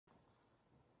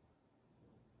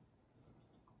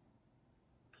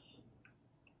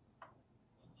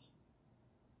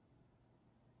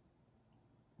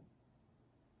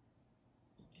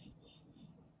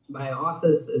My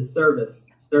office is service.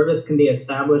 Service can be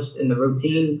established in the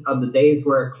routine of the day's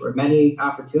work where many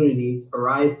opportunities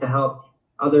arise to help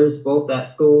others both at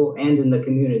school and in the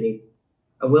community.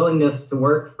 A willingness to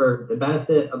work for the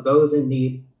benefit of those in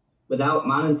need without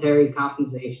monetary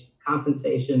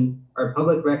compensation or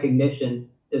public recognition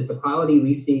is the quality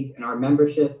we seek in our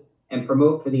membership and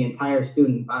promote for the entire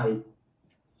student body.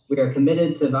 We are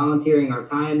committed to volunteering our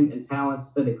time and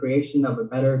talents to the creation of a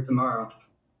better tomorrow.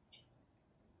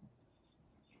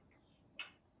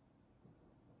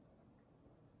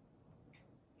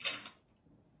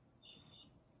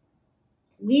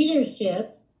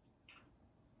 Leadership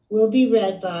will be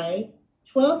read by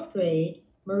 12th grade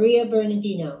Maria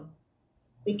Bernardino.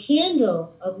 The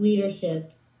candle of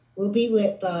leadership will be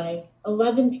lit by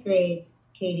 11th grade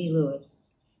Katie Lewis.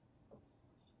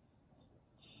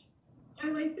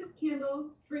 I light this candle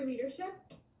for leadership.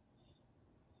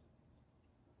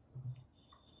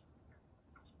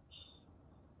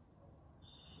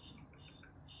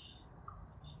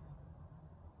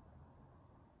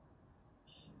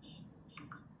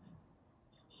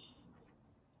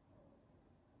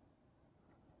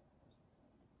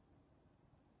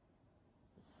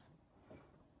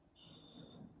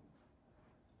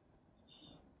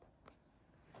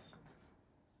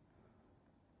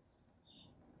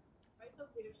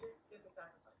 Leadership is a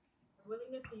sacrifice, a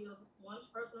willingness to yield one's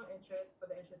personal interest for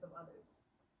the interest of others.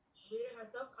 The leader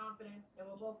has self-confidence and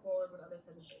will go forward when others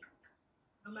hesitate.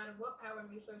 No matter what power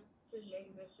and resources may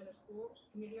exist in a school,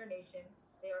 community, or nation,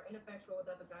 they are ineffectual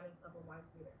without the guidance of a wise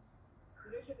leader.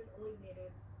 Leadership is always needed,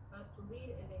 thus to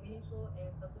lead is a meaningful and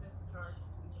substantive charge to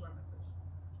each of our members.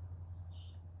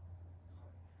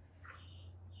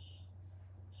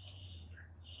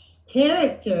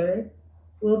 Character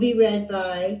will be read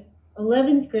by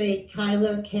 11th grade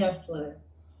Tyler Kassler.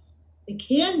 The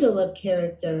candle of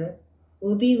character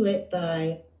will be lit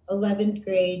by 11th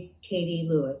grade Katie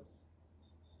Lewis.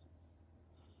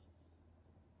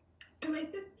 I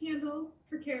light this candle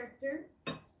for character.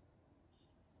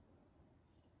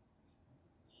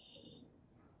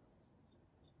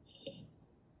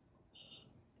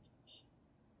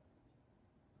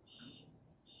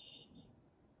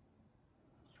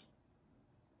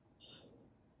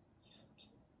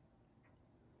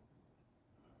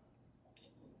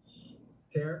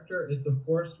 Character is the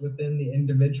force within the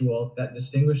individual that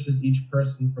distinguishes each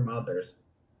person from others.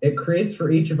 It creates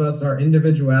for each of us our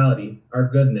individuality, our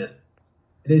goodness.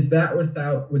 It is that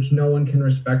without which no one can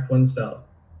respect oneself,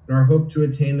 nor hope to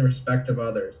attain the respect of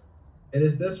others. It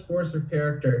is this force of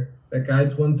character that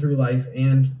guides one through life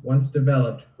and, once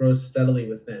developed, grows steadily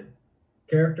within.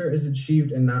 Character is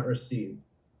achieved and not received.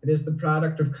 It is the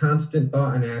product of constant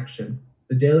thought and action,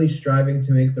 the daily striving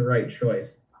to make the right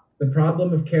choice. The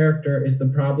problem of character is the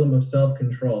problem of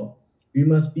self-control. We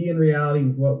must be in reality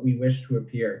what we wish to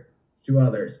appear to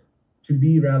others, to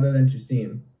be rather than to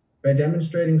seem. By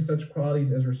demonstrating such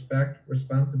qualities as respect,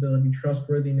 responsibility,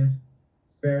 trustworthiness,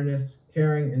 fairness,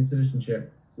 caring, and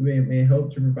citizenship, we may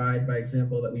hope to provide by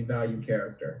example that we value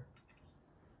character.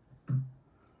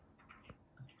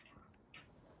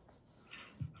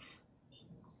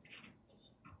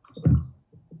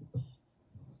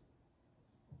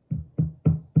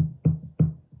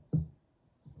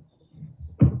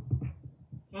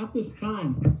 At this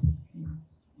time,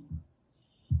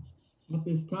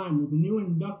 will the new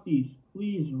inductees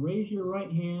please raise your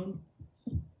right hand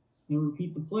and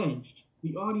repeat the pledge?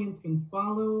 The audience can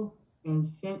follow as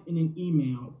sent in an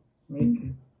email,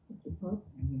 right?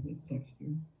 Text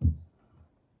here.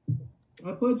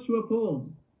 I pledge to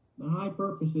uphold the high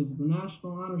purposes of the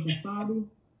National Honor Society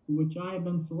for which I have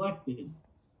been selected.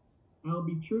 I will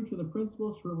be true to the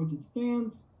principles for which it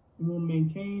stands and will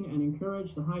maintain and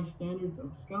encourage the high standards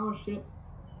of scholarship,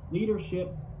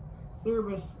 leadership,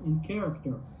 service, and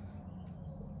character.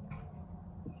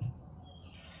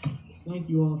 Thank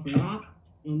you all for that.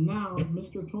 And now,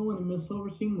 Mr. Tolan and Ms.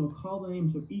 Silverstein will call the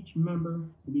names of each member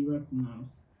to be recognized.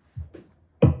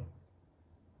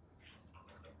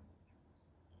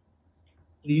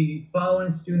 The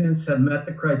following students have met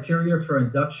the criteria for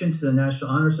induction to the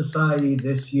National Honor Society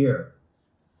this year.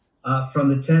 From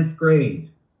the 10th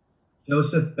grade,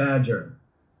 Joseph Badger,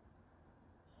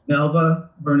 Melva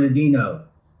Bernardino,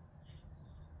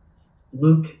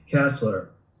 Luke Kassler,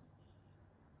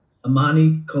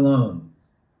 Amani Cologne,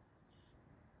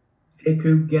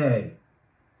 Teku Gay,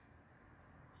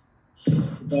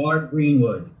 Bard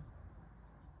Greenwood,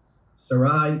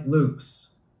 Sarai Lukes,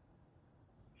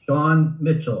 Sean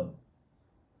Mitchell,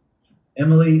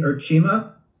 Emily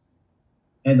Urchima,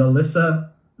 and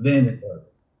Alyssa Vandenberg.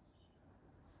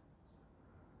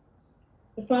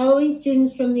 The following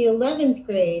students from the 11th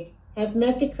grade have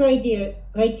met the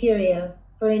criteria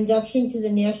for induction to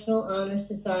the National Honor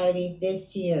Society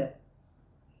this year.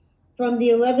 From the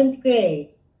 11th grade,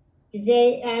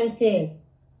 Jose Addison,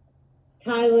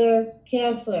 Tyler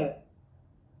Kassler,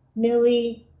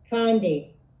 Millie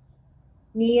Condi,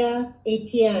 Nia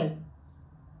Etienne,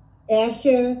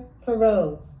 Asher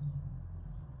Perose,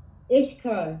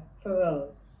 Ishkar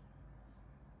Perose,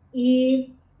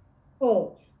 Eve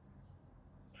Holt,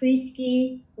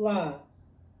 Prisky La,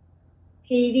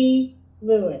 Katie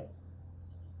Lewis,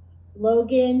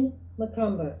 Logan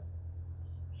McCumber,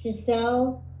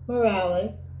 Giselle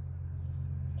Morales,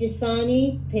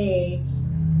 Jasani Page,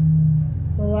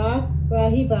 Malak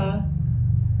Rahiba,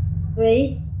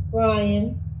 Grace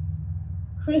Ryan,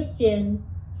 Christian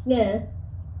Smith,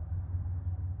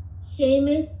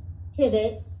 Seamus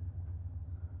Tibbett,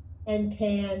 and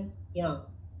Pan Young.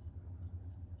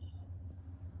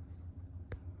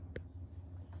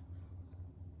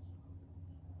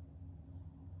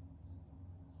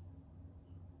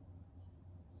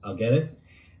 I'll get it.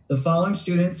 The following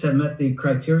students have met the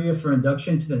criteria for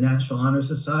induction to the National Honor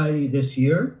Society this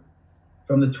year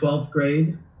from the 12th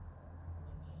grade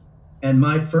and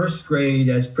my first grade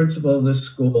as principal of this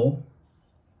school: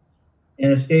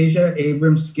 Anastasia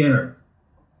Abrams Skinner,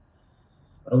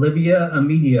 Olivia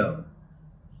Amidio,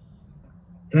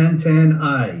 Tantan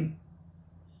I,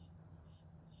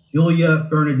 Julia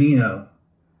Bernardino,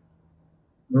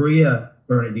 Maria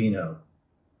Bernardino,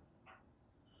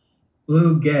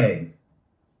 Blue Gay,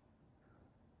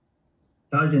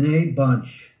 Tajane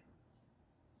Bunch,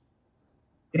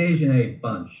 Dejane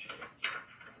Bunch,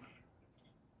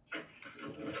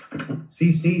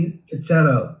 Cece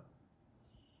Pichetto,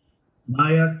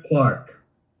 Maya Clark,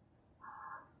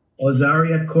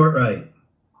 Ozaria Courtwright,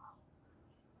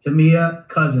 Tamia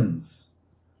Cousins,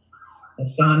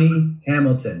 Asani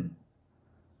Hamilton,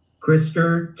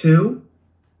 Krister 2,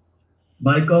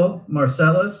 Michael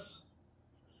Marcellus,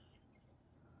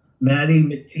 Maddie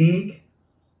McTeague,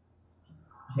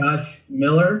 Josh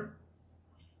Miller,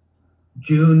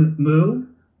 June Moo,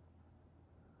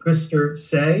 Krister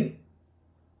Say,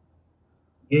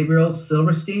 Gabriel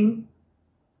Silverstein,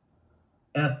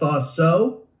 Athos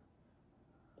So,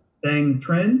 Bang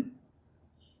Trin,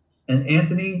 and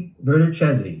Anthony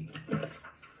Verticezzi.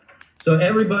 So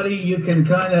everybody, you can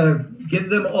kind of give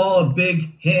them all a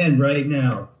big hand right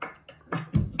now.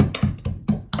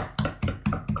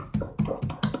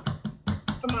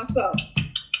 For myself.